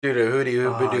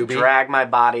Drag my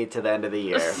body to the end of the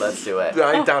year. Let's do it.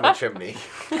 I'm down a chimney.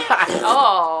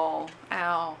 Oh,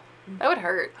 ow. That would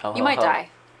hurt. Ho, You ho, might ho. die.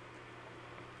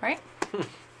 Right?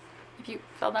 If you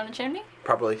fell down a chimney?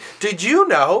 Probably. Did you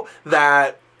know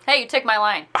that... Hey, you took my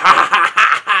line.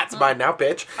 It's mine now,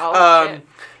 bitch. Oh, shit.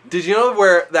 Did you know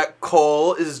where that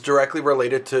coal is directly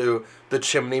related to the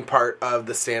chimney part of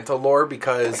the Santa lore?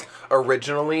 Because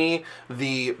originally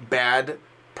the bad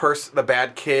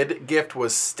kid gift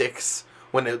was sticks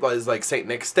when it was like St.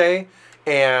 Nick's Day,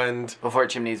 and Before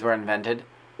chimneys were invented.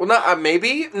 well, not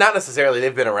maybe not necessarily.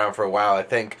 They've been around for a while, I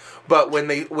think. But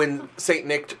when St.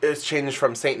 Nick is changed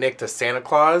from St. Nick to Santa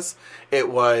Claus, it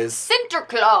was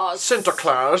Sinterklaas.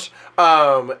 Sinterklaas.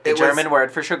 The German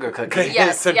word for sugar cookie.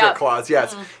 Yes, Sinterklaas.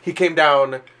 yep. Yes, he came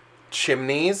down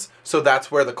chimneys, so that's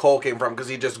where the coal came from, because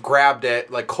he just grabbed it.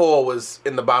 Like, coal was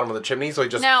in the bottom of the chimney, so he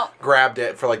just Now- grabbed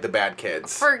it for like the bad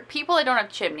kids. For people that don't have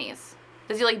chimneys,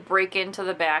 does he like break into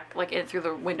the back, like in through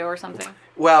the window or something?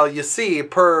 Well, you see,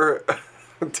 per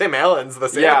Tim Allen's The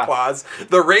Santa Yeah. Claus,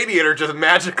 the radiator just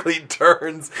magically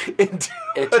turns into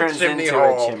It a turns chimney into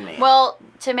hole. a chimney. Well,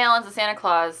 Tim Allen's The Santa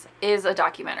Claus is a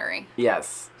documentary.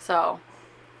 Yes. So,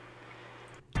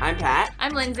 I'm Pat.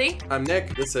 I'm Lindsay. I'm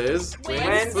Nick. This is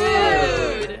Wins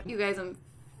Food. You guys, I'm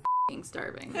f***ing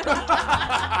starving.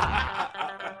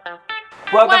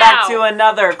 Welcome Wow. back to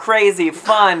another crazy,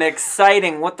 fun,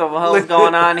 exciting, what the hell's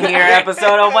going on here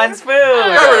episode of When's Food.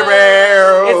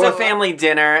 It's a family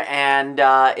dinner, and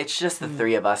it's just the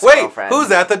three of us, Wait, girlfriends.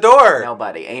 who's at the door?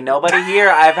 Nobody. Ain't nobody here.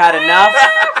 I've had enough.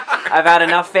 I've had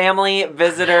enough family,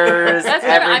 visitors, That's good.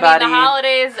 everybody. I mean, the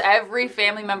holidays, every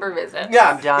family member visits. Yeah,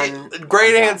 I'm done.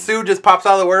 Great I'm Aunt done. Sue just pops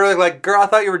out of the window like, girl, I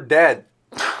thought you were dead.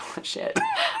 Shit.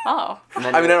 Oh. And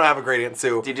then I mean, I don't have a Great Aunt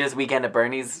Sue. did you just weekend at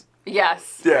Bernie's?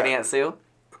 Yes. Yeah. Great Aunt Sue?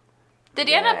 Did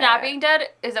he end up Yeah. not being dead?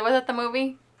 Was it the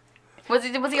movie? Was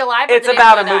he alive? Or It's did he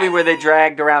about a actually movie die? where they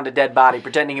dragged around a dead body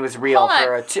pretending he was real Hold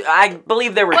on. for I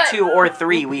believe there were But- 2 or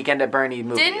 3 Weekend at Bernie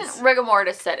movies. Didn't rigor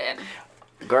mortis set in?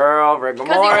 Girl, rigor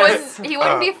Because mortis. he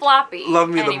wouldn't be floppy. Love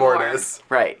me anymore. the mortis.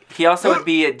 Right. He also would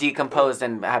be decomposed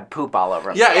and have poop all over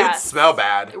him. Yeah, it would Yes. smell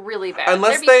bad. Really bad.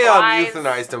 Unless There'd be they flies.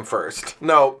 euthanized him first.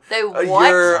 No. They what?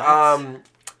 You're,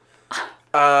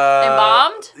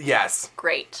 Embalmed? Yes.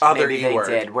 Great. Other Maybe E they word.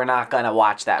 did. We're not going to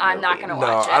watch that movie. I'm not gonna No,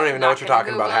 watch it. I don't even know Not what you're gonna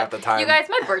talking about Google half it. the time. You guys,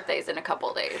 my birthday's in a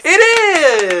couple days.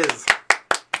 It is!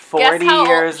 40 Guess how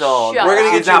years old. Shut We're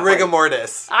going to She's get not you rigor 40.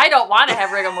 mortis. I don't want to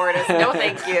have rigor mortis. No,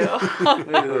 thank you.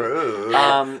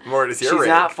 Mortis, you're She's right.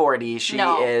 not 40. She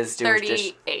no, is doing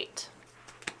 38.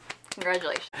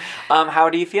 Congratulations. How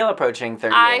do you feel approaching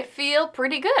 38? I feel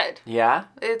pretty good. Yeah?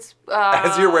 It's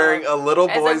As you're wearing a little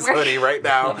as I'm boy's wearing- hoodie right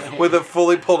now with it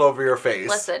fully pulled over your face.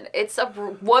 Listen, it's a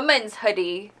woman's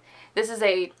hoodie. This is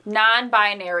a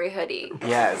non-binary hoodie.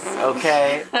 Yes.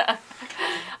 Okay.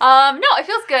 No, it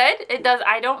feels good. It does.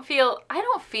 I don't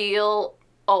feel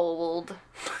old.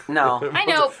 No. I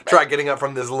know. Try getting up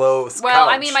from this low Well, couch.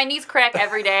 I mean, my knees crack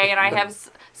every day, and I have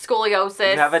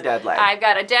scoliosis. You have a dead leg. I've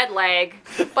got a dead leg,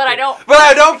 but I don't. But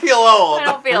I don't feel old. I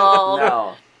don't feel old.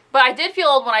 No. But I did feel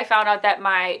old when I found out that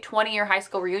my 20-year high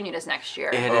school reunion is next year.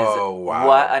 It is. Oh, wow.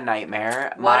 What a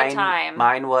nightmare. What a time.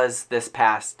 Mine was this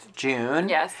past June.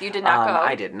 Yes, you did not go.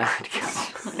 I did not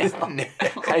go. No.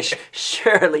 I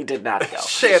surely did not go.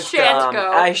 Shan't Shan't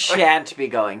go. I shan't be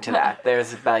going to that.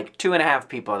 There's like 2.5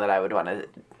 people that I would want to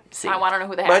see. I want to know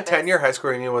who the My heck 10-year high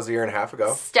school reunion was a year and a half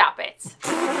ago. Stop it.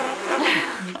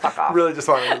 Fuck off. Really just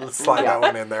wanted to slide that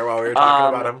one in there while we were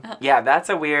talking about him. Yeah, that's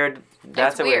a weird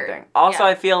weird. thing. Also, Yeah.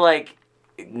 I feel like,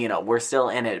 we're still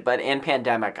in it, but in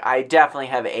pandemic, I definitely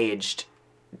have aged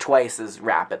twice as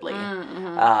rapidly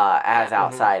as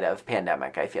outside of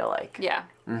pandemic, I feel like. Yeah.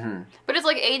 Mm-hmm. But it's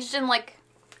like aged in like,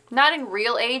 not in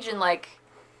real age, in like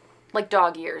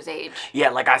dog years age. Yeah,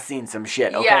 like I've seen some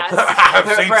shit, okay? Yes.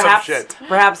 I've seen perhaps, some shit.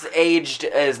 Perhaps aged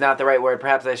is not the right word.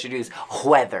 Perhaps I should use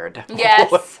weathered.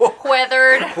 Yes.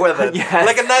 Weathered. With Yes.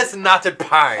 like a nice knotted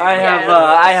pine.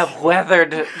 I have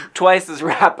weathered twice as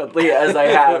rapidly as I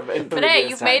have in But hey, previous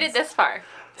you've made it times. this far.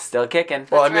 Still kicking.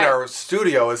 well, I That's mean, right. our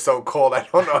studio is so cold, I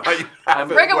don't know how you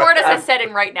have it. Rigor mortis is set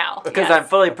in right now. Because Yes. I'm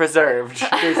fully preserved.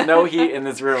 There's no heat in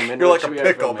this room. You're like a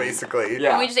pickle, basically.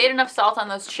 Yeah. And we just ate enough salt on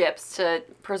those chips to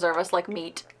preserve us like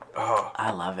meat. Oh. I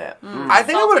love it. I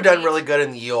think I would have done really good in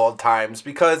the ye old times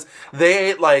because they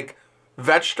ate, like,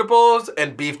 vegetables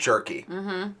and beef jerky.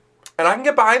 Mm-hmm. And I can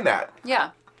get behind that.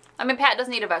 Yeah. I mean, Pat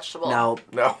doesn't eat a vegetable. No.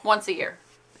 No. Once a year.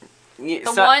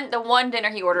 The The one dinner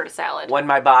he ordered a salad. When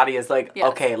my body is like, Yes.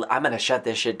 okay, I'm going to shut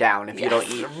this shit down if you don't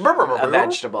eat Yes. a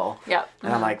vegetable. Yep.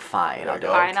 And I'm like, fine, I'll do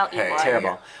it. Fine, I'll eat Hey. one.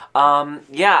 Terrible.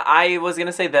 Yeah, I was going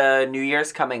to say the New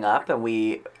Year's coming up and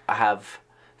we have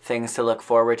things to look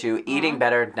forward to. Eating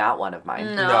better, not one of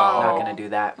mine. No. Not going to do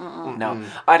that. No.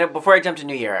 Before I jump to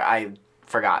New Year, I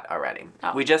forgot already.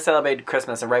 Oh. We just celebrated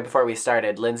Christmas, and right before we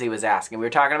started, Lindsay was asking. We were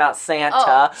talking about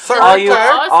Santa.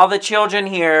 Oh. All the children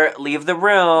here, leave the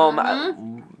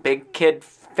room. Big kid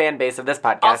fan base of this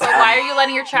podcast. Also, why are you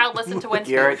letting your child listen to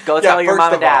Winston? Go tell your first mom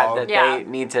and of dad all. that Yeah. they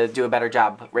need to do a better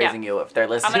job raising you if they're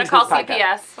listening I'm going to to call this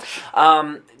podcast.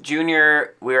 CPS.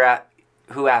 Junior, we were at...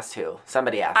 Who asked who?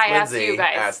 Somebody asked. I asked Lindsay you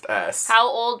guys. asked us. How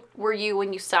old were you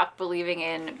when you stopped believing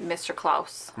in Mr.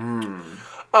 Klaus?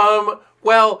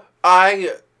 Well,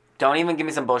 Don't even give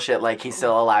me some bullshit like he's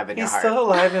still alive in your he's heart. still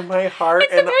alive in my heart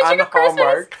It's the and magic on of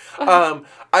Christmas. Hallmark.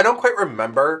 I don't quite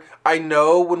remember. I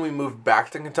know when we moved back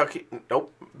to Kentucky,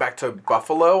 back to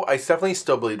Buffalo, I definitely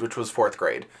still believed, which was 4th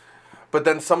grade. But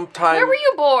then sometime... Where were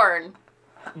you born?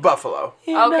 Buffalo.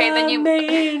 Okay, then you-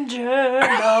 Manger,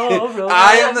 no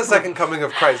I am the second coming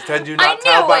of Christ. Had you I not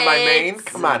tell knew by my it. mane?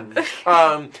 Come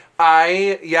on.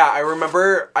 I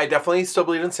remember I definitely still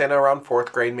believed in Santa around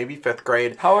 4th grade, maybe 5th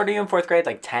grade. How old are you in 4th grade?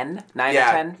 Like 10? 9 or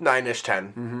 10? 9-ish, 10.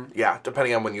 Mm-hmm. Yeah,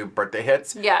 depending on when your birthday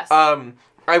hits. Yes.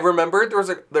 I remember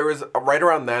there was right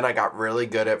around then I got really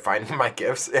good at finding my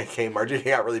gifts. aka Margie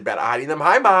got really bad at hiding them.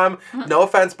 Hi, Mom. No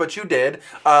offense, but you did.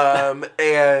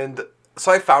 And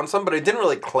so I found some, but it didn't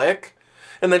really click.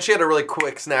 And then she had a really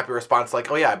quick, snappy response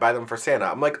like, "Oh yeah, I buy them for Santa."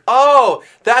 I'm like, "Oh,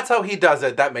 that's how he does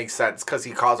it. That makes sense because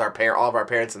he calls all of our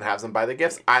parents and has them buy the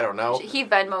gifts." I don't know. He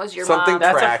Venmos your Something mom.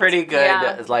 That's Correct. a pretty good,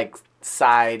 Yeah.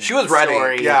 side She was ready,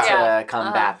 story yeah. to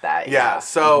combat that. Yeah,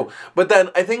 so, but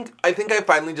then I think I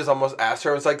finally just almost asked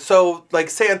her, I was like, "So, like,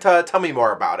 Santa, tell me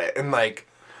more about it." And, like,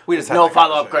 we just had No that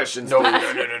follow-up conversation.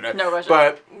 questions. No. No question.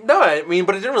 But, no, I mean,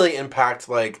 but it didn't really impact,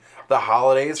 like, the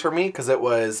holidays for me, because it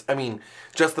was, I mean,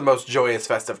 just the most joyous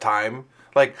festive time.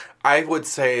 Like, I would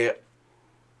say,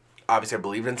 obviously I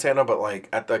believed in Santa, but, like,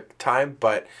 at the time,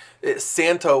 but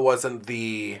Santa wasn't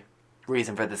the...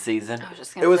 Reason for the season. I was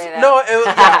just It gonna was, say that. no, it was,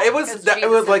 yeah, it was, Because it Jesus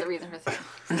was is like... the reason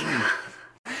for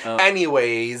this.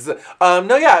 Anyways,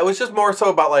 no, yeah, it was just more so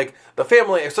about, like, the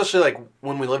family, especially, like,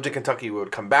 when we lived in Kentucky, we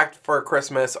would come back for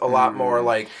Christmas a lot more,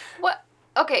 like... What?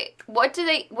 Okay, what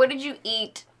did you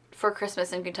eat for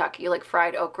Christmas in Kentucky? Like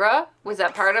fried okra? Was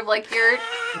that part of, like, your...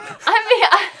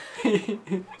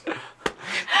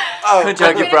 Oh,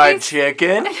 Kentucky gonna Fried be-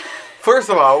 Chicken. first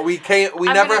of all, we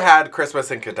never gonna- had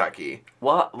Christmas in Kentucky.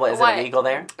 What? Is What? it illegal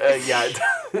there? Yeah,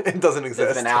 it doesn't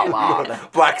exist. been outlawed.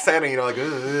 Black Santa, like.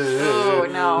 Oh,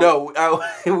 no. No,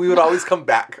 we would always come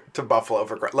back to Buffalo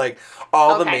for like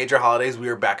all the Okay. major holidays. We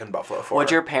were back in Buffalo for. Would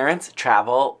your parents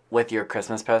travel with your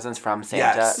Christmas presents from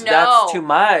Santa? Yes. No. That's too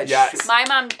much. Yes. My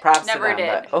mom Props never to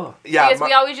them, did. but- oh. Yeah, Because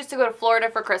we always used to go to Florida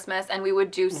for Christmas, and we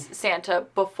would do Santa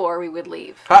before we would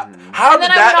leave. How And did then I would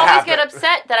that always happen? get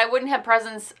upset that I wouldn't have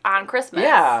presents on Christmas.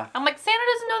 Yeah. I'm like, Santa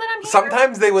doesn't know that I'm here.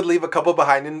 Sometimes they would leave a couple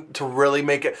behind to really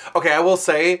make it. Okay, I will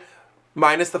say,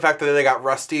 minus the fact that they got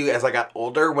rusty as I got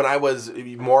older. When I was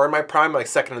more in my prime, like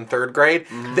 2nd and 3rd grade,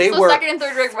 they So were. 2nd and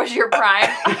 3rd grade was your prime.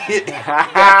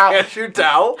 Can't you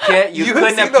tell? You have couldn't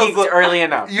seen have those peaked li- early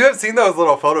enough. You have seen those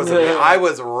little photos of me. I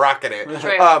was rocking it.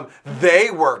 Right.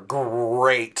 They were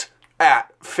great at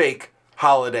fake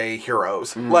holiday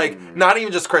heroes. Like, not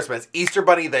even just Christmas. Easter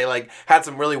Bunny, they, like, had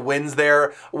some really wins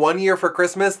there. One year for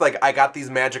Christmas, like, I got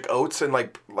these magic oats in,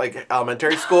 like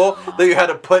elementary school that you had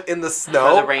to put in the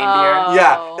snow. For the reindeer. Oh.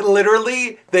 Yeah,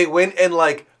 literally, they went and,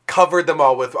 like, covered them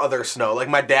all with other snow. Like,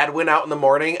 my dad went out in the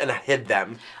morning and hid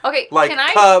them. Okay, Like, can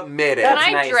I committed. can That's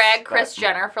I nice, drag but- Kris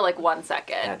Jenner for like 1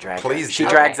 second? Yeah, drag Please her. She do.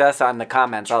 drags us on the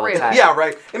comments all the True. time. Yeah,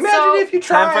 right. Imagine So- if you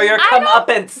tried. Time for your I don't-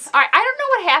 comeuppance. All right, I don't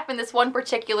know what happened this one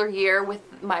particular year with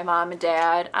my mom and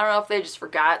dad. I don't know if they just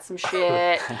forgot some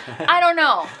shit. I don't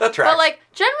know. That tracks. But like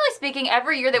generally speaking,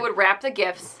 every year they would wrap the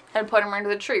gifts and put them under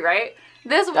the tree, right?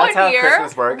 This That's one how year,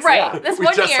 Christmas works, right? yeah. This We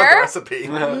one just saw the year, recipe.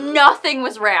 nothing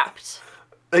was wrapped.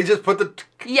 They just put the...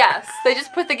 Yes, they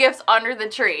just put the gifts under the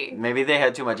tree. Maybe they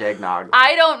had too much eggnog.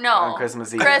 I don't know. On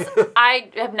Christmas Eve. Chris, I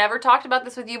have never talked about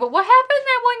this with you, but what happened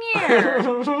that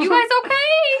one year? You guys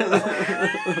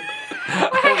okay?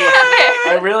 What happened?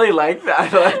 I really like that.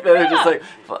 I like that they're just like,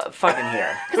 fucking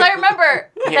here. Because I remember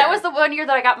Here. that was the one year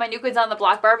that I got my New Kids on the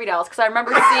Block Barbie dolls. Because I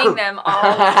remember seeing them all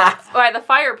by the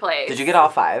fireplace. Did you get all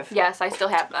 5? Yes, I still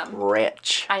have them.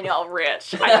 Rich. I know,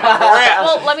 rich. I know.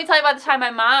 Well, let me tell you about the time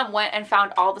my mom went and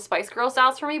found all the Spice Girls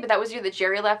dolls for me, but that was the year that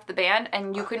Jerry left the band,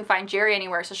 and you couldn't find Jerry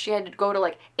anywhere, so she had to go to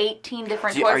like 18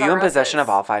 different Toys Are you R in possession Us's. of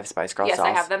all 5 Spice Girls Yes, dolls?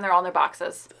 I have them. They're all in their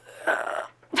boxes.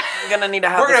 I'm gonna need to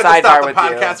have We're the going to have to stop sidebar the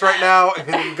with you. podcast right now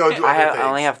and go do I other things.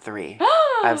 only have 3.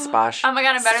 I have Sposh. Oh my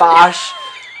God, I'm better Sposh.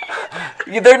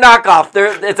 They're knockoff.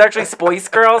 It's actually Spice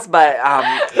Girls, but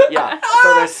yeah.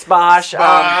 So there's Smosh,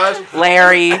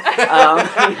 Larry,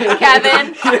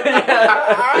 Kevin. He's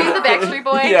the Backstreet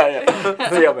Boy. Yeah.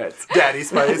 Damn it. Daddy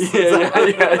Spice.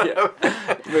 Yeah.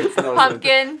 Makes no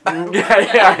Pumpkin. sense.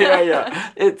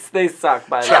 Yeah. They suck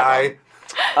by Chai.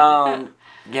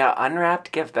 Yeah,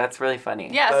 unwrapped gift. That's really funny.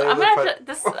 Yes, That I'm is gonna have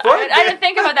to. I didn't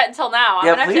think about that until now. I'm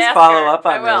Yeah, gonna have please to ask follow her. up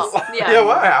on I will. this. Yeah.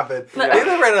 What happened? Maybe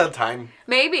they ran out of time.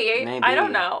 Maybe. I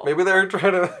don't know. Maybe they were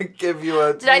trying to give you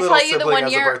a Did I little tell you the sibling one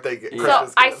as year? a birthday gift.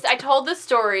 So I told this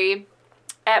story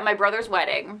at my brother's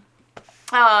wedding.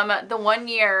 The one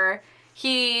year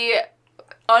he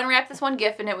unwrapped this one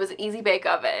gift and it was an Easy Bake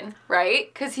Oven,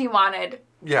 right? Because he wanted.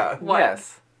 Yeah. What?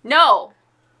 Yes. No,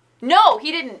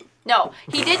 he didn't. No,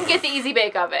 he didn't get the Easy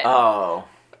Bake Oven. Oh.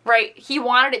 Right? He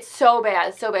wanted it so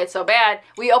bad.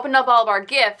 We opened up all of our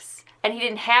gifts, and he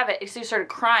didn't have it, so he started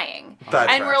crying.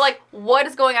 And we're like, what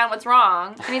is going on? What's wrong?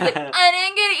 And he's like, I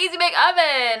didn't get an Easy Bake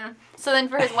Oven. So then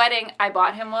for his wedding, I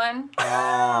bought him one,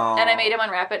 and I made him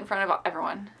unwrap it in front of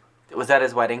everyone. Was that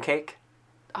his wedding cake?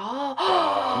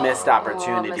 Oh. Missed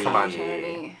opportunity. Come on.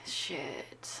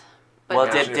 Shit. Well,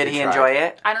 no. did he enjoy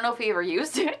it? I don't know if he ever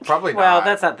used it. Probably not. Well,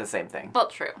 that's not the same thing. Well,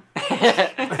 true.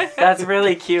 That's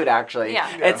really cute, actually. Yeah.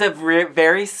 It's a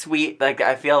very sweet, like,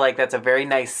 I feel like that's a very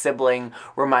nice sibling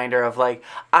reminder of, like,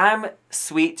 I'm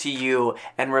sweet to you,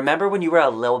 and remember when you were a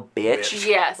little bitch?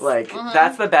 Yes. Like,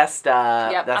 that's the best,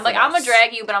 Yep. I'm like, I'm going to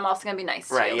drag you, but I'm also going to be nice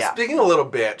to you. Right, yeah. Speaking of little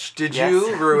bitch, did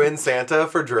you ruin Santa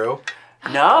for Drew?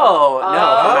 No.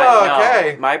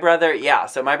 Okay. My brother,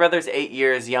 so my brother's 8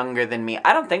 years younger than me.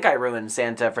 I don't think I ruined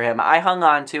Santa for him. I hung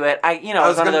on to it. It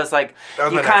was one of those, like,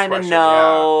 you kind of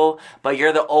know, but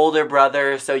you're the older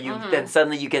brother, so you then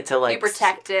suddenly you get to, like, you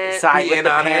protect it. Side with the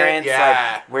parents.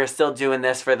 Yeah. Like, we're still doing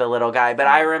this for the little guy. But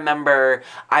I remember,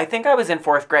 I think I was in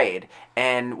 4th grade,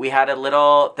 and we had the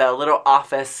little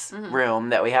office room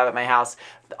that we have at my house.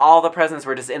 All the presents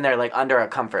were just in there, like, under a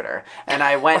comforter. And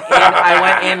I went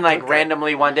in like,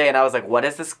 randomly one day, and I was like, what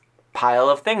is this pile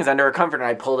of things under a comforter? And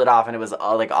I pulled it off, and it was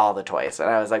all the toys. And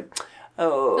I was like,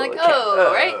 oh. Like, okay.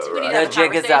 right? We need to have The a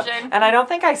jig is up. conversation. And I don't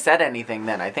think I said anything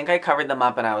then. I think I covered them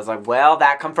up, and I was like, well,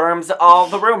 that confirms all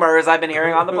the rumors I've been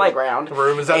hearing on the playground.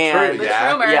 Rumors are true, The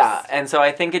yeah. rumors. Yeah, and so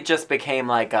I think it just became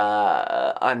like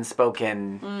a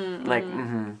unspoken,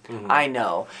 I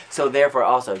know. So therefore,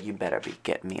 also, you better be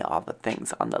getting me all the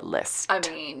things on the list. I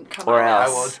mean, come Or on.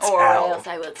 else. Or else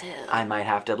I will tell. I might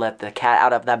have to let the cat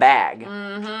out of the bag.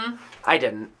 Mm-hmm. I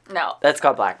didn't. No. That's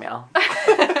called blackmail.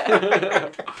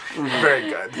 Very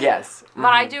good. Yes.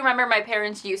 But I do remember my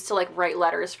parents used to, like, write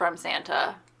letters from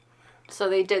Santa. So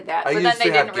they did that. I But used then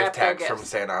they to have didn't gift wrap their tags from gifts.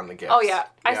 Santa on the gifts. Oh, yeah.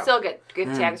 I still get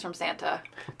gift tags from Santa.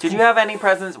 Did you have any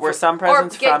presents? Were some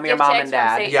presents from your gift mom tags and from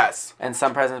dad? Satan. Yes. And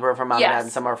some presents were from mom and Yes. dad,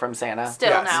 and some were from Santa? Still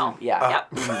Yes. now. Yeah.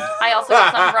 Yep. I also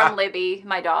got some from Libby,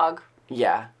 my dog.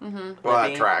 Yeah. Well, that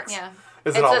Maybe. tracks. Yeah.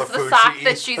 Is It's it all just the the food sock she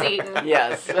that eats? she's eaten.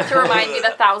 Yes. To remind me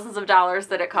the thousands of dollars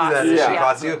that it costs. That Yeah. she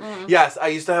costs you. Yes, I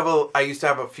used to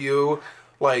have a few,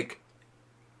 like,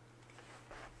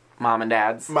 Mom and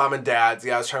dad's. mom and dads.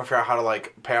 Yeah, I was trying to figure out how to,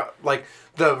 like, pay out, like,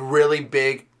 the really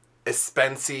big,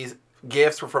 expensive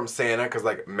gifts were from Santa because,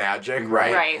 like, magic,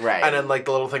 right? Right. And then, like,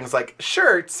 the little things like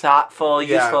shirts. Thoughtful,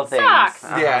 Yeah. useful things. Socks.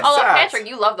 Yeah, Oh, socks. Patrick,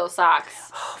 you love those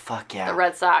socks. Oh, fuck yeah. The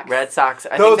red socks. Red socks.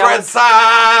 Those red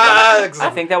socks!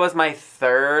 I think that was my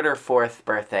 3rd or 4th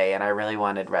birthday, and I really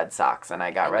wanted red socks, and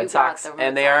I got And red you got socks, the red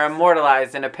and they are socks.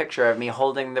 immortalized in a picture of me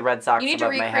holding the red socks You need to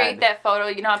above my recreate head. that photo.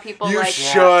 You know how people You like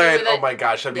should. do the- Oh my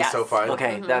gosh, that'd be so Yes. fun.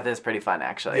 Okay, that is pretty fun,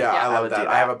 actually. Yeah, I love would do that.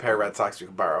 I have a pair of red socks you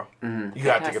can borrow.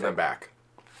 You have to give them back.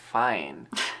 Fine.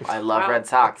 I love Wow. red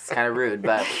socks. It's kind of rude,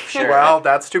 but sure. Well,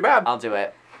 that's too bad. I'll do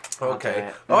it. Okay.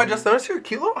 it. Oh, I just noticed your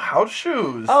cute little house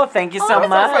shoes. Oh, thank you so those are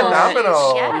much.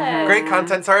 Phenomenal. Yes. Great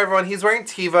content. Sorry, everyone. He's wearing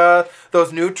Tiva,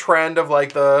 those new trend of,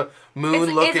 like, the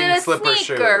moon-looking is it a slipper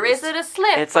sneaker? shoes. Is it a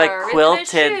slipper? It's like Is it a quilted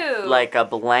shoe? like a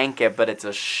blanket, but it's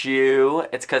a shoe.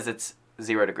 It's because it's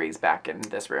 0 degrees back in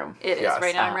this room. It is. Yes.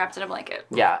 Right now I'm wrapped in a blanket.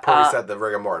 Yeah. Probably said the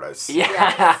rigor mortis.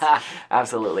 Yeah,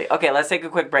 absolutely. Okay, let's take a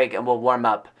quick break and we'll warm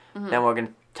up. Then we're going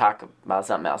to talk about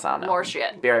something else. I don't know. More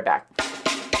shit. Be right back.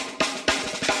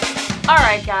 All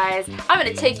right, guys. I'm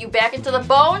going to take you back into the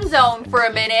Bone Zone for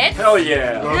a minute. Hell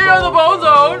yeah. Yeah, the Bone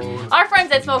Zone. Our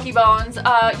friends at Smoky Bones,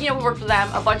 we worked with them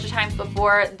a bunch of times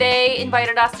before. They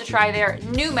invited us to try their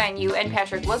new menu, and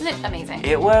Patrick, wasn't it amazing?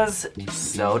 It was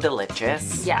so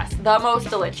delicious. Yes, the most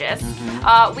delicious.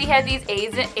 We had these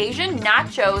Asian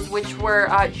nachos, which were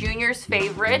Junior's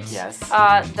favorite. Yes.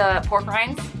 The pork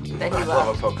rinds that he I loved.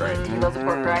 love a poke rind. He loves a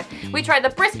pork rind. We tried the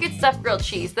brisket stuffed grilled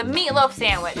cheese, the meatloaf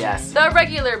sandwich, Yes. the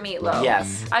regular meatloaf, So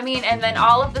Yes. I mean, and then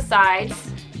all of the sides.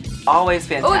 Always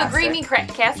fantastic. Oh, the green bean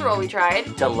casserole we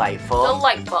tried. Delightful.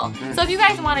 Delightful. So if you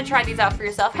guys want to try these out for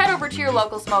yourself, head over to your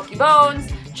local Smoky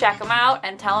Bones, check them out,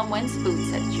 and tell them When's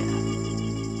Food sent you.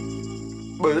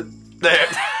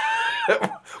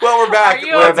 Well, we're back. Are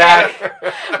you We're okay? back.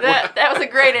 That was a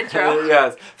great intro.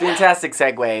 Yes. Fantastic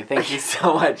segue. Thank you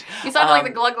so much. You sound like the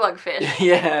glug glug fish.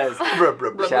 Yes.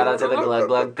 Shout out to the Glug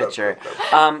Glug pitcher.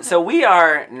 So we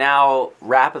are now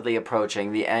rapidly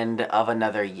approaching the end of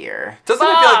another year. Doesn't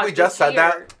it feel like we just said Year.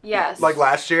 that? Yes. Like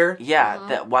last year?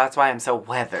 Yeah, that's why I'm so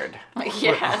weathered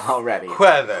Yes. already.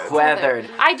 Weathered.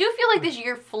 I do feel like this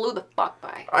year flew the fuck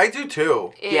by. I do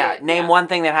too. Yeah, name one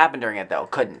thing that happened during it though.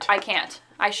 Couldn't. I can't.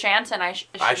 I shan't, and I should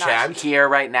I not. shan't. Here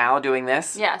right now doing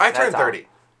this. Yes. I turned That's all. 30.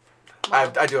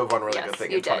 I do have one really Yes, good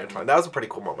thing you in did. 2020. That was a pretty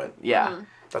cool moment. Yeah.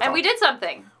 That's And all. we did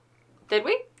something. Did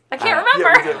we? I can't Yeah,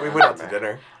 remember. we did. We went out to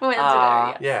dinner. We went to Aw.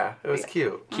 dinner, yeah. Yeah, it was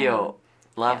cute. Cute.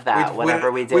 Love that.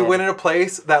 Whatever we did. We went in a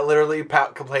place that literally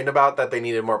Pat complained about that they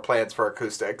needed more plants for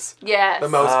acoustics. Yes. The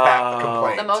most Pat Oh.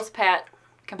 complaint. The most Pat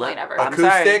complaint ever. I'm sorry.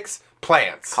 Acoustics,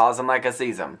 plants. Calls them like a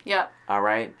season. Yep. All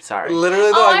right. Sorry.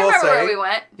 Literally, though, Oh, I I will remember say. where we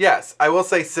went. Yes, I will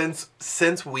say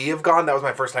since we have gone, that was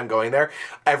my first time going there.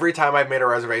 Every time I've made a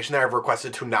reservation there, I've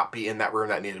requested to not be in that room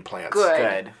that needed plants. Good.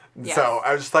 Good. Yes. So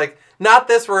I was just like, not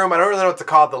this room. I don't really know what to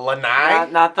call it. The lanai.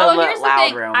 Not the Here's the loud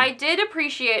thing. room. I did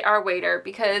appreciate our waiter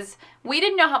because we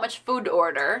didn't know how much food to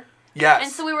order. Yes.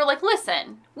 And so we were like,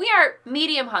 listen, we are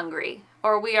medium hungry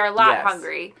or we are lot Yes.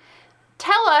 hungry.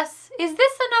 Tell us, is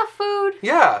this enough food?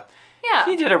 Yeah, Yeah.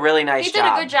 He did a really nice He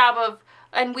job. did a good job of,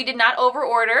 and we did not over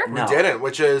order. No. we didn't,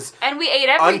 which is And we ate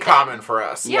everything. uncommon for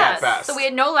us. Yes. At best. So we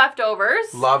had no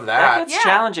leftovers. Love That that. gets Yeah.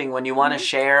 challenging when you want to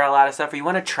share a lot of stuff or you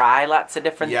want to try lots of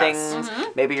different Yes. things. Mm-hmm.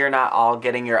 Maybe you're not all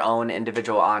getting your own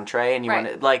individual entree and you Right.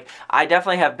 want to, like, I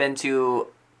definitely have been to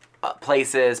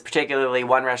places, particularly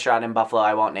one restaurant in Buffalo,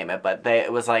 I won't name it, but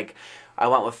it was like, I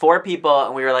went with 4 people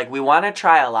and we were like, we want to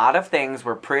try a lot of things.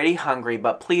 We're pretty hungry,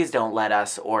 but please don't let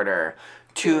us order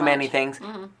too much. many things.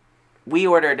 Mm-hmm. We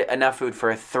ordered enough food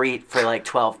for like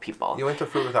 12 people. You went to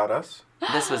Food Without Us?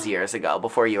 This was years ago,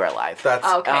 before you were alive. That's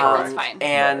Okay, well, that's fine.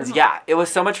 And yeah, it was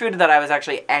so much food that I was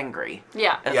actually angry.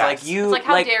 Yeah. It's Yes. like you It's like,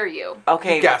 how dare you?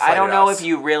 Okay, You gaslighted I don't know us. if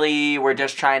you really were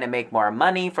just trying to make more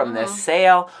money from Mm-hmm. this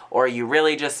sale, or you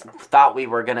really just thought we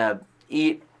were gonna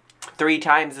eat 3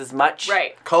 times as much.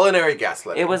 Right. culinary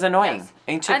gaslighting. It was annoying. Yes.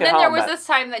 And you took And it then home. there was but- this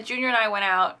time that Junior and I went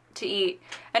out to eat,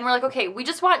 and we're like, okay, we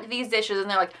just want these dishes, and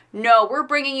they're like, no, we're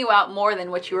bringing you out more than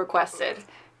what you requested.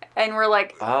 And we're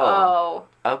like, Oh.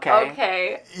 Okay.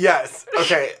 okay. Yes.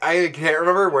 Okay. I can't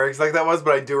remember where exactly that was,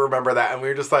 but I do remember that, and we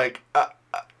were just like,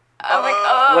 I'm like,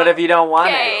 oh. What if you don't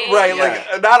want okay. it? right, Yeah.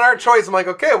 like not our choice. I'm like,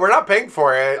 okay, we're not paying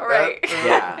for it. Right.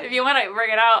 Yeah. If you want to bring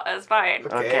it out, that's fine.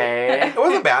 Okay. It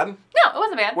wasn't bad. No, it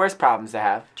wasn't bad. Worst problems to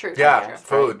have. True. Yeah, True.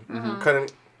 food. Mm-hmm.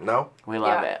 Couldn't. No. We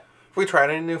love Yeah. it. Have we tried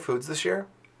any new foods this year?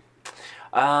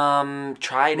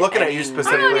 Tried Looking at any you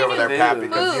specifically new over there, Pat, food.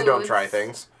 because you don't foods. try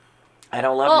things. I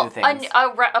don't love Well, new things.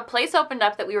 a place opened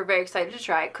up that we were very excited to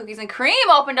try. Cookies and Cream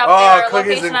opened up Oh, their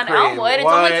Cookies location and on Cream. Elmwood. It's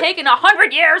What? only taken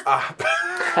 100 years.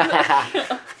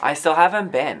 I still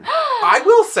haven't been. I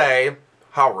will say,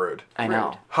 how rude. I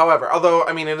know. However, although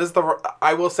I mean, it is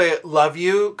I will say, love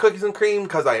you, Cookies and Cream,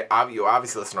 because you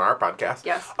obviously listen to our podcast.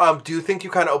 Yes. Do you think you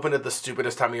kind of opened at the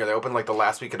stupidest time of year? They opened like the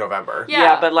last week of November.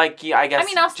 Yeah. But like, I guess I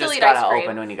mean, I'll still just eat gotta ice cream.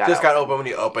 open when you got Just open. got open when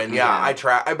you open. Yeah,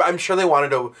 Mhm. I'm sure they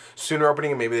wanted to sooner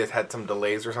opening, and maybe they had some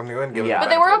delays or something. And give Yeah. them But the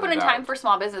they were benefit of open the in doubt. time for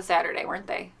Small Business Saturday, weren't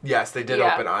they? Yes, they did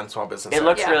Yeah. open on Small Business. It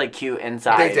looks Yeah. really cute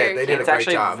inside. They did. They did It's a great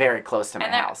actually job. very close to my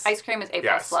And their house. ice cream is A++.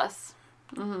 Yes. plus.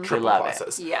 Triple We love it.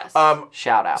 pluses. Yes.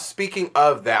 Shout out. Speaking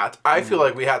of that, I feel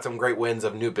like we had some great wins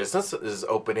of new businesses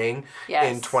opening Yes.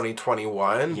 in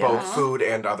 2021, Yeah. both food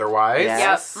and otherwise.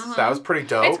 Yes. Yep. So that was pretty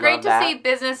dope. It's great love to that. see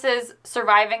businesses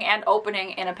surviving and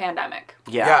opening in a pandemic.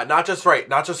 Yeah, not just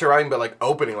surviving, but like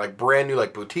opening, like brand new,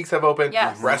 like boutiques have opened.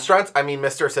 Yes. Restaurants. I mean,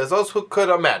 Mr. Sizzles, who could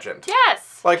imagine? Yes.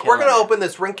 Like, we're Killing going to it. open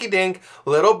this rinky-dink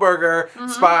little burger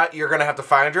spot. You're going to have to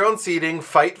find your own seating,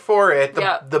 fight for it.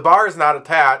 Yep. The bar is not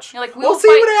attached. You're like, we'll we'll see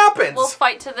fight- what happens. We'll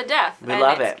fight to the death. We and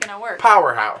love it's it. gonna work.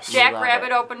 Powerhouse. Jack love Rabbit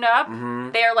it. opened up.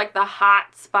 They're like the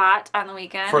hot spot on the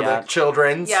weekend. For Yeah. the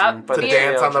children's Yep. For to the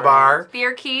dance on the children. bar.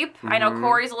 Beer Keep. I know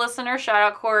Corey's a listener. Shout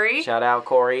out Corey. Shout out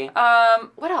Corey.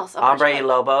 What else? Oh, Hombre where's y my-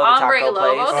 Lobo, the Hombre taco y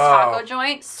Lobo, place. the taco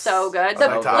joint. So good. So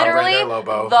The, good. literally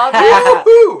Hombre y Lobo. the best.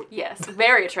 Woo! Yes,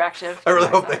 very attractive. I really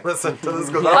hope they listen to this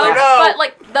because But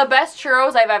like the best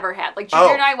churros I've ever had. Like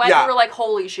Junior and I went, we were like,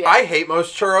 holy shit. I hate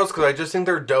most churros because I just think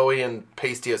they're doughy and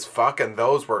pasty as fuck, and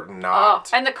those were not.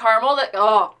 And the caramel,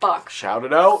 fuck. Shout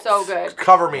it out. So good.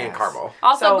 Cover me in caramel.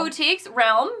 Also, boutiques,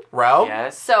 Realm.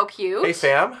 Yes. So cute. Hey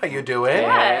fam, how you doing?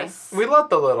 Yes. We love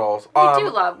the littles. We do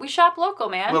love. We shop local,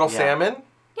 man. Little salmon.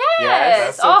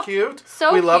 Yes. That's so cute.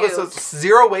 So we love cute. it. So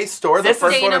zero waste store. The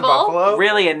first one in Buffalo.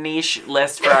 Really a niche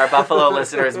list for our Buffalo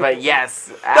listeners, but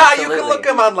yes, Nah, absolutely. you can look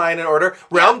them online and order.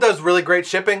 Realm does really great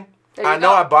shipping. I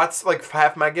know I bought like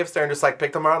half my gifts there and just like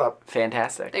picked them right up.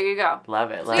 Fantastic. There you go.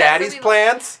 Love it. Love Daddy's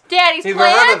plants. Daddy's You've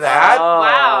plants. heard of that? Oh,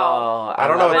 Wow. I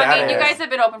don't know what Well, that I mean, is. you guys have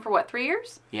been open for what, 3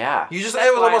 years? Yeah. You just That's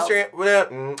it was almost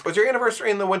wild. was your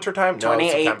anniversary in the wintertime? No,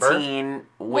 September. 2018.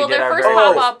 Well, did their our first very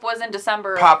pop-up was in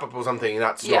December. Pop-up was something,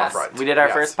 not Yes. storefront. We did our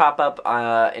first pop-up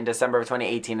in December of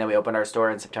 2018, then we opened our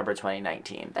store in September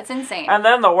 2019. That's insane. And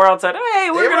then the world said, hey,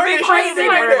 we're going to be crazy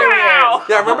right now.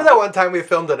 Yeah, remember that one time we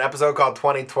filmed an episode called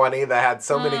 2020 that had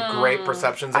so many great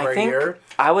perceptions of our year?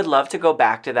 I would love to go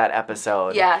back to that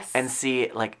episode. Yes. And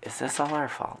see, like, is this all our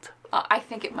fault? I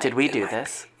think it might Did we do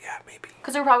this? Yeah, maybe.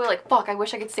 Because we're probably like, fuck, I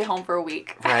wish I could stay home for a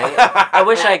week. Right? I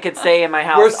wish I could stay in my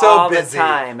house We're so all busy. the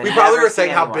time. And We probably never were saying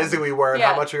see how anyone. busy we were and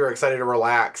how much we were excited to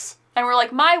relax. And we're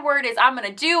like, my word is I'm going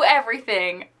to do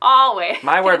everything. Always.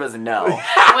 My word was no.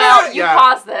 Well, you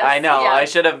paused this. I know. Yeah. I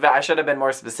should have been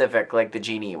more specific, like the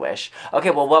genie wish.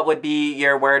 Okay, well, what would be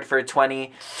your word for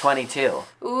 2022?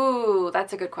 Ooh,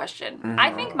 that's a good question.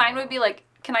 I think mine would be like,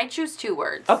 can I choose 2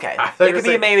 words? Okay, I thought it you could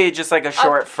were be maybe just like a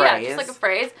short phrase. Yeah, just like a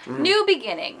phrase. New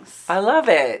beginnings. I love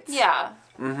it. Yeah.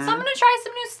 So I'm going to try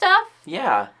some new stuff.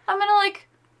 Yeah. I'm going to like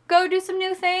go do some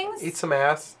new things. Eat some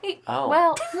ass. Oh.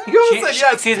 Well. You almost said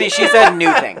yes. Excuse me. She said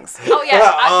new things. Oh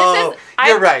yeah.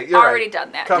 You're right. You're already right.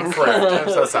 done that. Come correct. I'm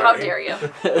so sorry. How dare you?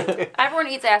 Everyone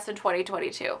eats ass in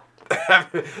 2022.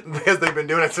 Because they've been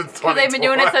doing it since 2020. Because they've been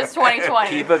doing it since 2020.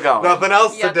 Keep it going. Nothing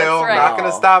else Yeah, to do. that's right. Not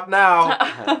gonna stop now.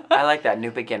 I like that.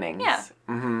 New beginnings. Yeah.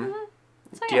 Mm-hmm.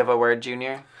 So, Do you have a word,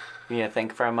 Junior? You need to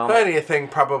think for a moment. Anything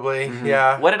probably.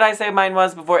 Yeah. What did I say mine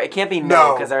was before? It can't be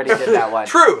no, because I already did that one.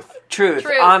 Truth. Truth.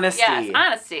 Truth. Honesty. Yes,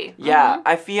 honesty. Yeah,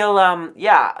 I feel,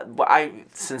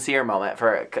 sincere moment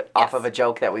off of a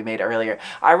joke that we made earlier.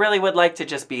 I really would like to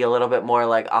just be a little bit more,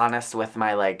 like, honest with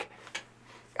my, like,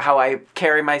 how I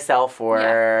carry myself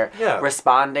or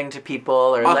responding to people.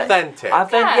 Or Authentic. Yes,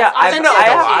 yeah. authentic. Not like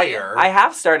a liar. I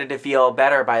have started to feel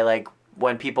better by, like,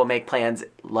 when people make plans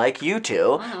like you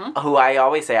two, who I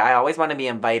always say, I always want to be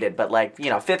invited, but like,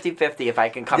 50-50 if I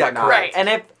can come or not. Right. And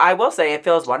if I will say, it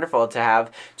feels wonderful to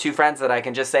have 2 friends that I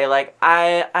can just say like,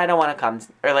 I don't want to come,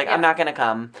 or like, I'm not going to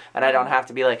come, and I don't have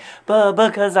to be like, but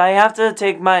because I have to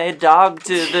take my dog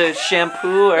to the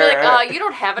shampoo, or... You're like, you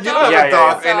don't have a You dog. don't have a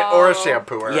dog so- or a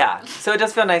shampooer. Yeah, so it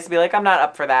does feel nice to be like, I'm not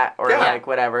up for that, or like,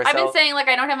 whatever. I've so been saying, like,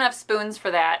 I don't have enough spoons for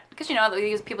that. Because,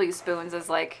 people use spoons as,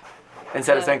 like...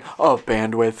 instead of saying,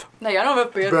 bandwidth. No, I don't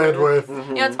have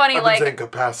bandwidth. It's funny, I've like... been saying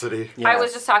capacity. I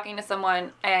was just talking to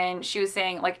someone, and she was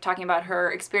saying, like, talking about her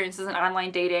experiences in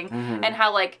online dating, and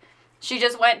how, like, she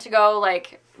just went to go,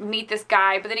 like, meet this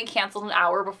guy, but then he canceled an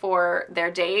hour before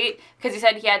their date, because he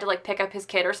said he had to, like, pick up his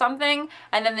kid or something,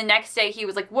 and then the next day he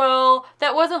was like, well,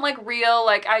 that wasn't, like, real,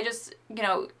 like, I just,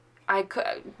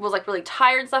 was, like, really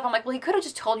tired and stuff. I'm like, well, he could have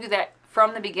just told you that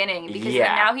from the beginning, because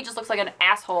then now he just looks like an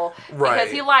asshole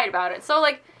because he lied about it. So,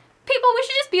 like, people, we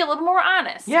should just be a little more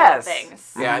honest about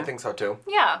things. Yeah, I think so too.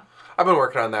 Yeah. I've been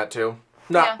working on that too.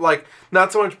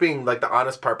 Not so much being like the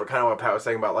honest part, but kind of what Pat was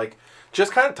saying about like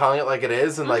just kind of telling it like it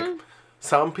is, and like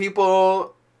some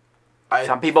people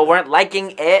weren't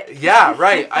liking it. Yeah,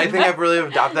 right. I think I've really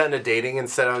adopted that into dating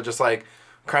instead of just like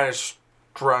kind of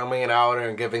strumming it out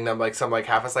and giving them like some like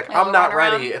half. It's like I'm not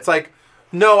ready. It's like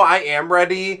no, I am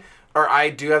ready. Or I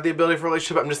do have the ability for a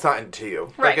relationship, I'm just not into you.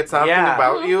 Right. Like, it's nothing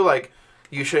about you. Like,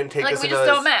 you shouldn't take like, this we as... just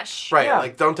don't mesh. Right. Yeah.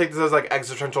 Like, don't take this as, like,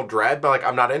 existential dread, but, like,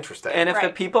 I'm not interested. And if the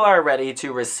people are ready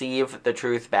to receive the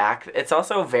truth back, it's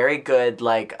also very good,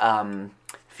 like,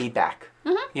 feedback.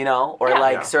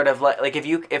 Or, sort of, like,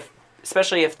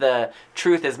 especially if the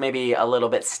truth is maybe a little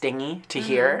bit stingy to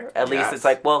hear, at least it's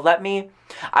like, well,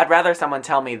 I'd rather someone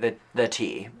tell me the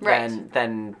tea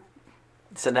than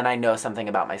so then I know something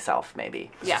about myself,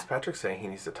 maybe. Is Patrick saying he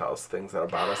needs to tell us things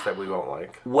about us that we won't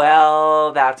like?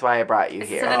 Well, that's why I brought you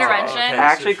here. It's an intervention. I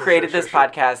actually created this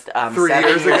podcast 3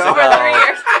 years ago. For 3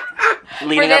 years.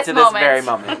 Leading up to this very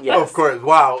moment. Yes. Oh, of course.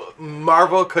 Wow.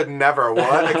 Marvel could never.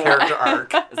 What a character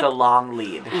arc. It's a long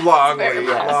lead. Long lead.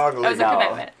 Yes. Long lead. That was a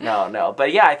commitment. No.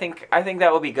 But yeah, I think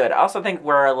that would be good. I also think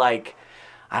we're like,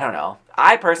 I don't know.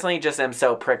 I personally just am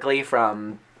so prickly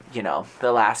from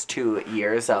the last 2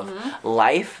 years of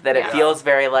life that it Yeah. feels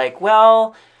very like,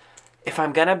 well, if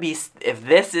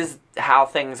this is how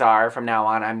things are from now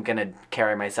on, I'm going to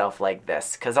carry myself like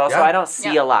this. Because also Yeah. I don't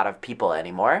see a lot of people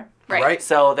anymore. Right.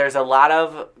 So there's a lot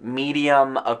of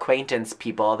medium acquaintance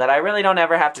people that I really don't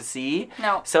ever have to see.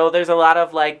 No. So there's a lot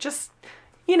of like, just,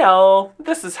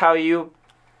 this is how you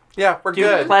Yeah, we're do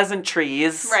good.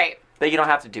 pleasantries. Right. That you don't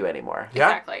have to do anymore. Yeah.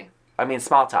 Exactly. I mean,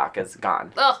 small talk is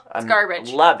gone. Ugh, it's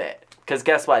garbage. Love it. Because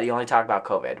guess what? You only talk about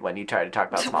COVID when you try to talk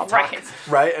about small talk. Right.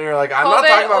 Right? And you're like, I'm not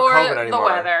talking about or COVID anymore. the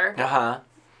weather. Uh-huh.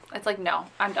 It's like, no,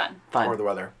 I'm done. Fun. Or the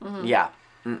weather. Mm-hmm. Yeah.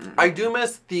 I do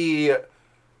miss the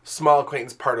small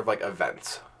acquaintance part of, like,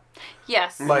 events.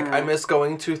 Yes. Like, I miss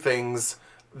going to things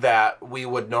that we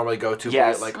would normally go to,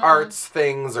 Yes. be it, like, arts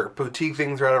things or boutique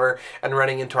things or whatever, and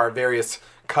running into our various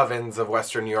covens of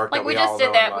Western New York Like, that we all just did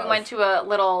know that. and We love. went to a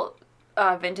little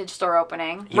vintage store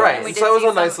opening. Right, And we so did it was see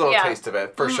a nice some- little yeah. taste of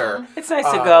it, for sure. It's nice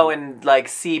to go and, like,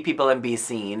 see people and be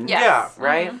seen. Yes. Yeah.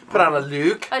 Right? Put on a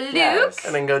Luke, A Luke. Yes.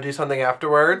 and then go do something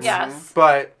afterwards. Yes.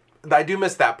 But I do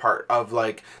miss that part of,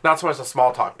 like, not so much the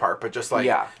small talk part, but just, like...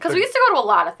 Yeah. Because we used to go to a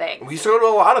lot of things. We used to go to a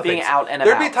lot of Being things. out and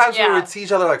There'd be about. times where we Yeah. would see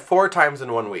each other, like, 4 times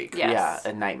in 1 week. Yes.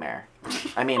 Yeah, a nightmare.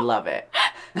 I mean, love it.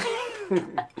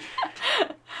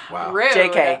 Wow. Rude.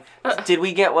 JK, did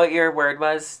we get what your word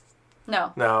was?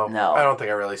 No. No. No. I don't think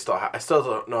I really I still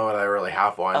don't know that I really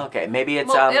have one. Okay, maybe it's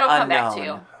Well, it'll come unknown. back to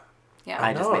you. Yeah.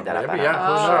 I just No, made that up. maybe, I don't yeah,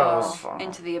 know. who knows?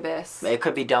 Into the abyss. It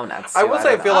could be donuts. I too, will say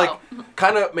I don't feel know. like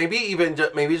kind of maybe even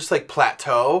maybe just like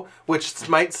plateau, which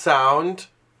might sound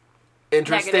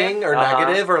interesting Negative. or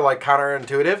negative or like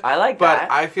counterintuitive. I like but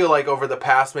that. I feel like over the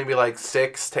past maybe like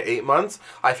 6 to 8 months,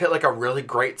 I've hit like a really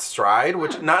great stride,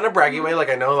 which not in a braggy way. Like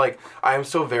I know like I am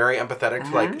so very empathetic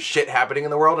to like shit happening in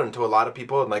the world and to a lot of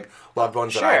people and like loved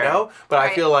ones that I Sure. know. But I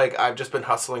Right. feel like I've just been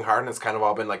hustling hard and it's kind of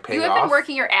all been like paying You have off. been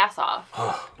working your ass off.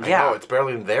 I Yeah. know, it's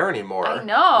barely there anymore. I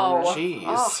know. Jeez.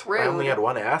 Oh, rude. I only had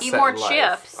one asset Eat more in life.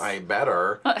 chips. I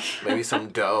better. Maybe some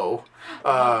dough.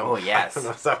 Oh, yes. I don't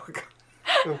know, is that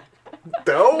what-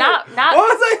 dough? Not What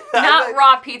was I? not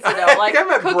raw pizza dough, like I think I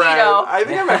meant cookie bread. dough. I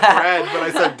think I meant bread, but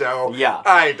I said dough. Yeah.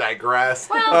 I digress.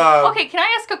 Well, okay, can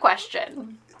I ask a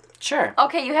question? Sure.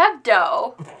 Okay, you have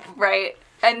dough, right?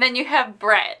 And then you have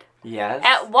bread. Yes.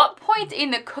 At what point in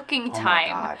the cooking time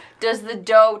God. does the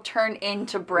dough turn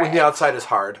into bread? When the outside is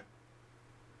hard.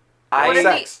 I What are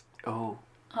Sex. Oh.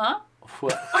 Huh?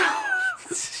 What?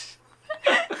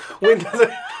 When does it...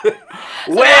 So now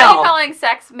you're Well, calling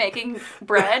sex making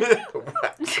bread?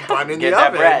 Bun in get the that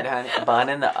oven. bread, honey. Bun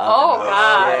in the oven. Oh,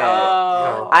 God. shit.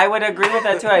 Oh. I would agree with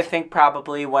that too. I think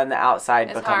probably when the outside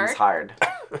It's becomes hard.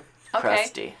 Okay.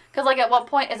 Crusty. Because, like, at what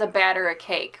point is a batter a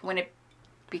cake? When it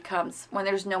becomes, when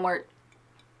there's no more,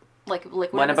 like,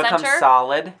 liquid When in it the becomes center?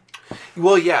 solid,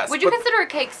 Well, yes. Would you but- consider a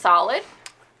cake solid?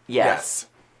 yes.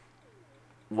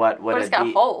 What would But it's it got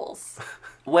be? holes.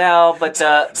 Well, but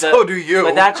the So do you.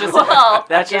 But that's just Well,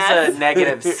 that's just yes. a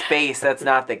negative space. That's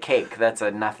not the cake. That's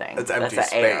a nothing. It's empty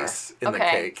that's a air. space in the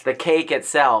Okay. cake. The cake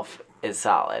itself is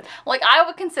solid. Like, I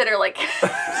would consider, like,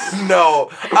 No.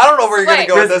 I don't know where you're going Wait.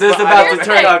 to go with this. This is but about Here's to the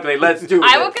turn thing. ugly. Let's do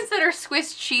I it. would consider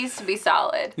Swiss cheese to be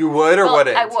solid. You would or Well,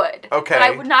 wouldn't? I would. Okay. But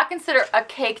I would not consider a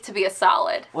cake to be a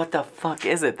solid. What the fuck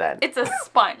is it then? It's a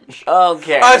sponge.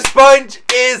 Okay. A sponge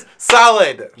is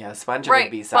solid. Yeah, sponge Right,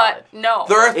 would be solid. but no.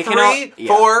 There are It can three,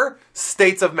 yeah. 4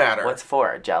 states of matter. What's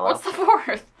for? Jello? What's the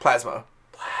fourth? Plasma?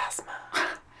 Plasma.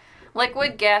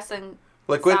 Liquid, gas, and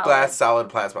Liquid, Solid. glass, solid,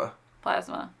 plasma.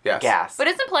 plasma. Yes. Gas. But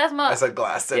isn't plasma... I said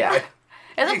glass, didn't Yeah. I?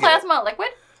 Isn't you get it. plasma liquid?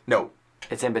 No.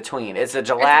 It's in between. It's a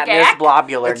gelatinous gack?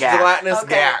 globular It's gack. gelatinous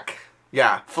Okay. gack.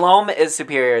 Yeah. Phloem is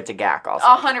superior to gack also.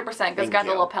 100%, because it's Thank got the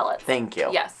you. little pellets. Thank you.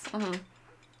 Yes. hmm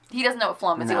He doesn't know what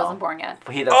phloem is. He No. wasn't born yet.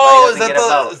 He that's Oh, why is he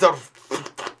doesn't that get a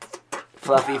vote. the...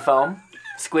 Fluffy foam?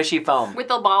 Squishy foam. With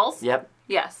the balls? Yep.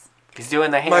 Yes. He's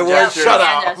doing the hand My word gesture. shut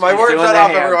Hand off. gesture. My He's word doing shut the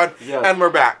off, hand. everyone. Yeah. And we're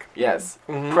back. Yes.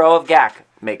 Mm-hmm. Pro of gack.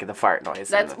 Making the fart noise.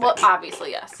 That's, in the well, thing.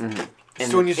 obviously, yes.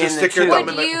 So when you just in the stick your tube. thumb Would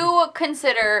in the... you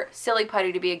consider silly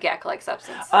putty to be a gack-like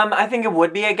substance? I think it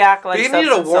would be a gack like You needed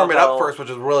to substance, warm it up although first,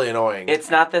 which is really annoying. It's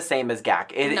not the same as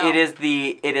gack. No. It is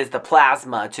the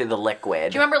plasma to the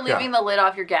liquid. Do you remember leaving the lid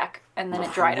off your gack and then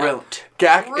it dried up? Root.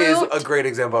 Gack is Root. a great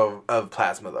example of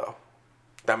plasma, though.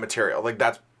 That material. Like,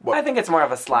 that's what... I think it's more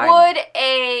of a slime.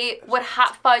 Would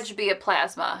hot fudge be a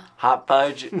plasma? Hot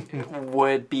fudge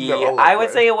would be. No, I would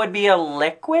liquid. say it would be a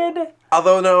liquid.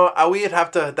 Although, no, we'd have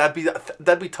to...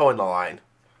 That'd be towing the line.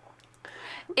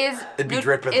 It'd be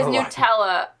dripping Is the line.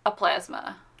 Nutella a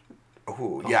plasma?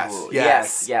 Ooh, yes. Ooh,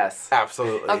 Yes. yes.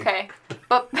 Absolutely. Okay,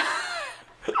 but is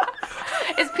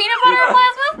peanut butter a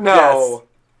plasma? No.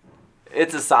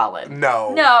 It's a solid.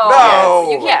 No. No.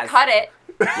 You can't Yes. cut it.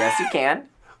 Yes, you can.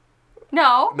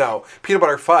 No. No. Peanut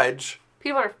butter fudge.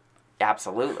 Peanut butter.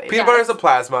 Absolutely. Peanut butter is a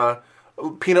plasma.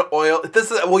 Peanut oil.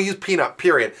 We'll use peanut.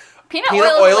 Period. Peanut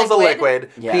oil is a liquid.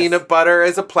 Yes. Peanut butter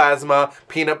is a plasma.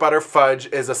 Peanut butter fudge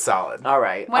is a solid. All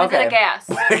right. When is it a gas?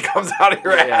 It comes out of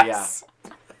your Yeah, ass.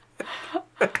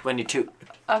 When you toot.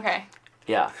 Okay.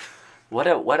 Yeah. What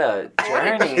a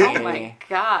journey. Oh my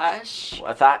gosh.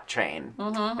 A thought train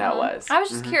that was. I was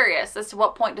just curious as to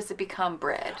what point does it become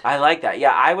bread? I like that.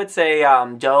 Yeah, I would say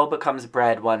dough becomes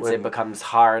bread once it becomes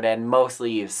hard and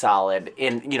mostly solid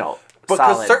Because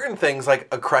solid. certain things, like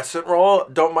a crescent roll,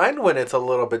 don't mind when it's a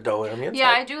little bit doughy on the inside. Yeah,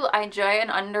 I do. I enjoy an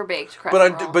underbaked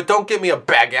crescent roll. But don't give me a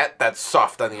baguette that's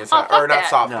soft on the inside. fuck Or not that.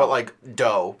 soft, No. but like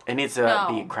dough. It needs to No.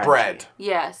 be crunchy. Bread.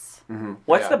 Yes.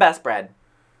 What's Yeah. the best bread?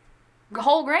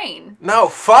 Whole grain. No,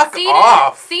 fuck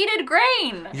off. Seeded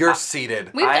grain. You're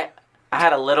seated. We've I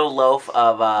had a little loaf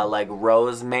of like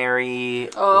rosemary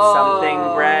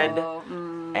something bread,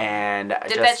 and did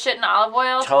just that shit in olive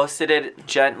oil. toasted it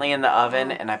gently in the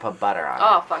oven, and I put butter on it.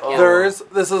 Oh fuck yeah.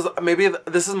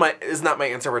 This is not my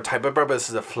answer for type of bread, but this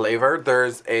is a flavor.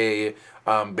 There's a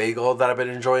bagel that I've been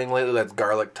enjoying lately. That's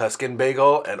garlic Tuscan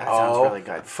bagel, and That sounds really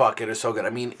good. fuck, it is so good. I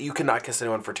mean, you cannot kiss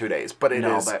anyone for 2 days, but it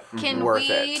is Can worth we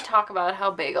it. talk about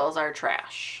how bagels are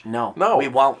trash? No, No. we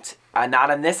won't. Not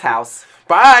in this house.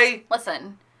 Bye.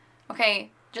 Listen,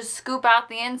 okay, just scoop out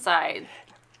the inside.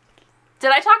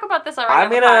 Did I talk about this already? I'm on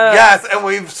the gonna- podcast? Yes, and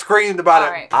we've screamed about All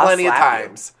it right. plenty of I'll slap you.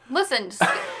 times. Listen,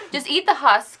 just eat the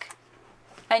husk,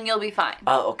 and you'll be fine.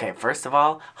 Oh, okay. First of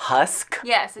all, husk.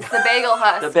 Yes, it's the bagel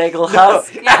husk. The bagel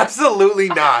husk. Yeah. Absolutely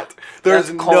not. There's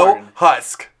That's no corn.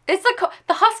 husk. It's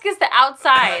the husk is the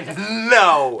outside.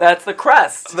 No. That's the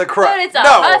crust. The crust. But it's a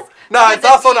no. husk. No, Because it's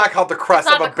also it's- not called the crust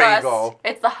It's of not a the crust. bagel.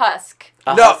 It's the husk.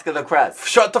 A No. husk of the crust.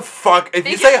 Shut the fuck. If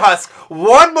you say husk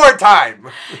one more time.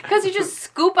 Because you just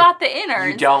scoop out the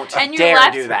innards. You don't and you're dare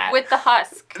left do that. with the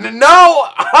husk. No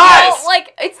husk. No,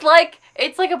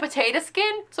 it's like a potato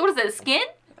skin. So what is it? A skin?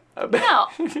 No,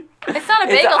 it's not a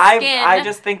bagel skin. I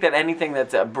just think that anything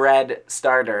that's a bread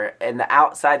starter and the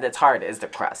outside that's hard is the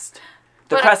crust.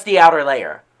 The But- crusty outer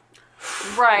layer.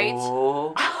 right,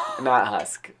 Ooh, not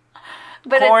husk.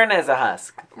 but Corn is a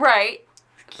husk. right,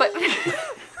 but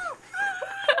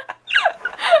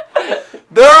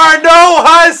There are no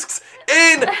husks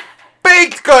in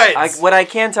baked goods. What I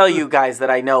can tell you guys that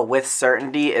I know with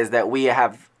certainty is that we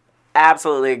have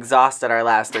absolutely exhausted our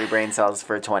last 3 brain cells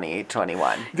for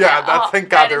 2021. yeah, oh, thank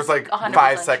God that there's is like 100%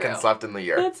 5 seconds true. left in the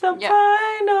year. It's the Yeah.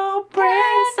 final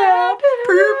brain cell.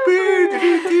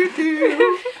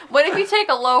 what if you take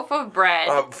a loaf of bread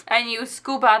Um, and you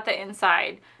scoop out the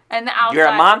inside and the outside? You're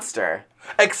a monster.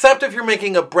 Except if you're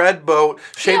making a bread boat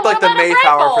shaped Yeah, what like the about a bread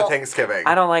Mayflower for bowl? Thanksgiving.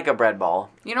 I don't like a bread bowl.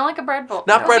 You don't like a bread bowl?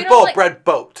 Not No. bread You don't bowl, like- bread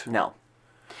boat. No.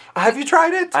 Have you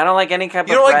tried it? I don't like any type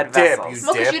You of don't bread like dip, vessels. you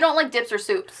Well, because dip. you don't like dips or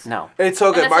soups. No. It's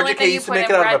so good. that's the only Margie thing K you used to put make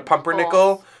in it out of a bread pumpernickel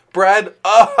bowls. bread.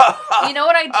 Oh. You know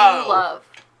what I do Oh. love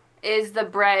is the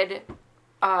bread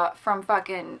from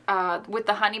fucking with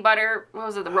the honey butter. What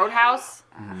was it? The Roadhouse.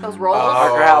 Those rolls.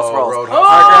 Parker House rolls. Roadhouse.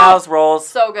 Parker House rolls.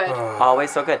 So good.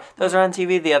 Always so good. Those were on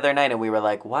TV the other night, and we were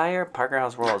like, "Why are Parker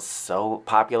House rolls so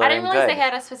popular I didn't and realize good?" they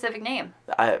had a specific name.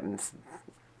 It's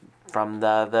from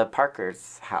the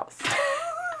Parker's house.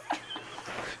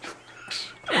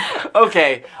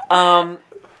 Okay. Our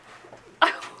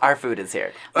food is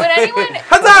here. Would anyone?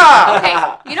 Huzzah! Okay,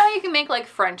 you know how you can make like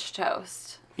French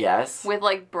toast Yes. with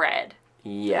like bread,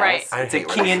 Yes. Right. I It's a hate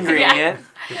key when you do ingredient.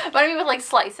 but I mean with like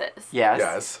slices. Yes.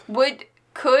 Yes.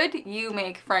 Could you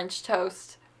make French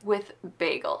toast with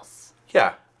bagels?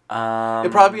 Yeah.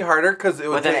 It'd probably be harder because it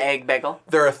would with an take- egg bagel.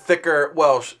 They're a thicker.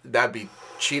 Well, that'd be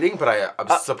cheating, but I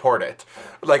support it.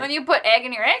 Like When you put egg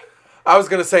in your egg? I was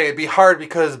gonna say, it'd be hard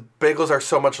because bagels are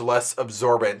so much less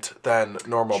absorbent than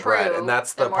normal True. bread, and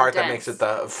that's the They're more part that makes dense. it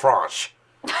the franche,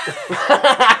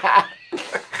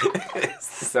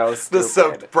 So the stupid.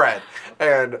 soaked bread,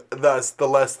 and thus the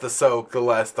less the soak, the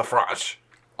less the franche.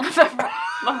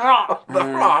 The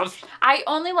franche. I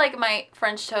only like my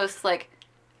French toast like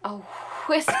a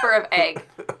whisper of egg.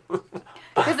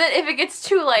 Because if it gets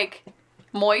too like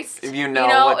moist, You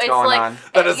know what's it's going like, on.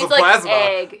 That is it's the like plasma.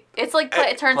 egg. It's like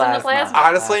it turns into Plasma. plasma.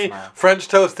 Honestly, Plasma. French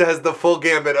toast has the full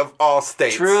gambit of all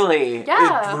states. Truly.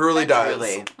 Yeah, It really does.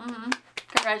 Truly.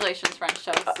 Congratulations, French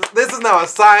toast. This is now a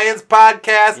science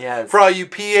podcast. Yes. For all you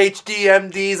PhD,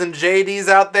 MDs, and JDs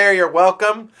out there, you're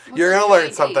welcome. You're a going to learn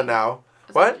JD? something now.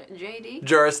 What? JD?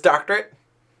 Juris Doctorate?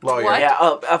 Lawyer. What? Yeah,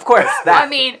 of course. That. I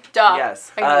mean, duh.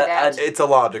 Yes. I knew that. It's a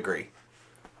law degree.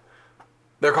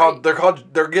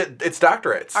 It's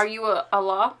doctorates. Are you a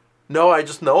law? No, I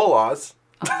just know laws.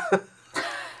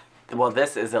 Well,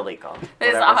 this is illegal.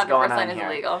 This Whatever's going 100% on is here.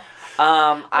 illegal.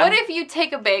 What What if you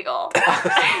take a bagel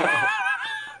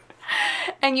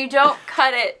and you don't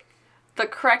cut it the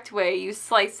correct way? You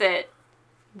slice it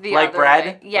the like other bread?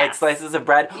 way. Yes. Like slices of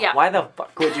bread? Yeah. Why the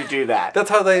fuck would you do that? That's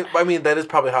how that is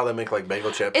probably how they make like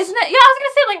bagel chips. Isn't it? Yeah, I was going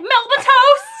to say like Melba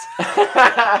toast.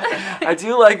 I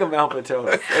do like a Melba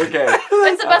toast. Okay.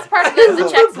 That's the best part of the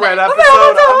Chex bread Mix.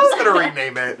 episode. I'm just gonna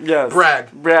rename it. Yes.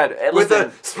 Bread. Bread. With Listen,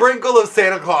 a sprinkle of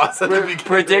Santa Claus at the beginning.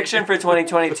 prediction for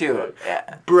 2022. Bread.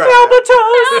 Melba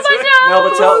toast. Melba Melba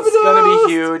toast. toast is gonna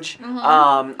be huge.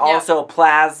 Also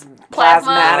plasmatic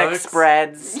Plasma.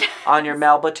 spreads on your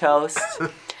Melba toast.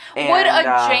 And, Would a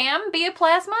jam be a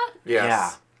plasma? Yes.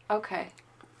 Yeah. Okay.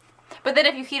 But then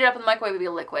if you heat it up in the microwave, it would be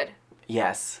a liquid.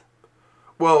 Yes.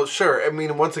 Well, sure. I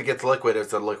mean, once it gets liquid,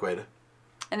 it's a liquid.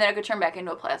 And then it could turn back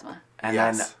into a plasma. And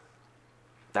Yes. then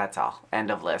that's all. End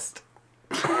of list.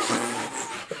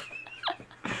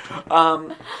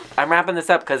 I'm wrapping this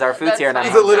up because our food's That's here now. fine.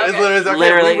 It's Okay.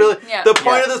 Literally. Yeah. The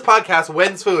point Yeah. of this podcast,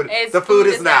 when's food? Is The food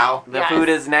is now. The Yes. food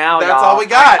is now, That's y'all. all we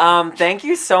got. Thank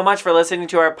you so much for listening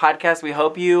to our podcast. We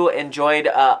hope you enjoyed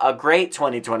a great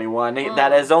 2021.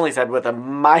 That is only said with a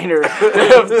minor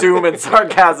of doom and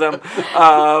sarcasm,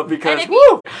 because And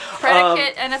woo.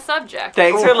 Predicate and a subject.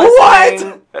 Thanks for What?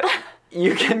 listening.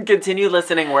 You can continue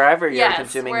listening wherever you're Yes,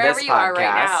 consuming wherever this you podcast. are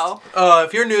right now.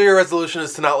 If your New Year resolution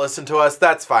is to not listen to us,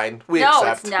 that's fine. We No,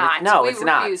 accept. it's not. No, we it's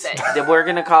not. refuse it. Then we're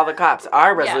gonna call the cops.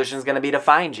 Our resolution is gonna be to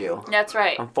find you. That's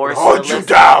right. I'm forced to Hold you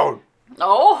listen. down.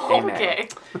 Oh, Amen. okay.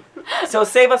 So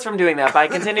save us from doing that by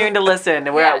continuing to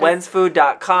listen. We're at Yes.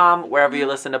 wensfood.com, wherever you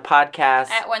listen to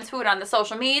podcasts. At When's Food on the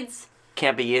social medias.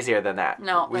 Can't be easier than that.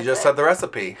 No, We that's just it. said the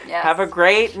recipe. Yes. Have a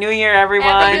great New Year, everyone.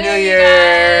 Happy New New Year.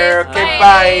 Year, guys. Okay,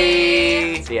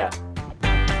 Bye. bye. See ya.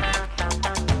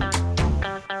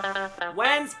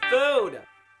 When's Food?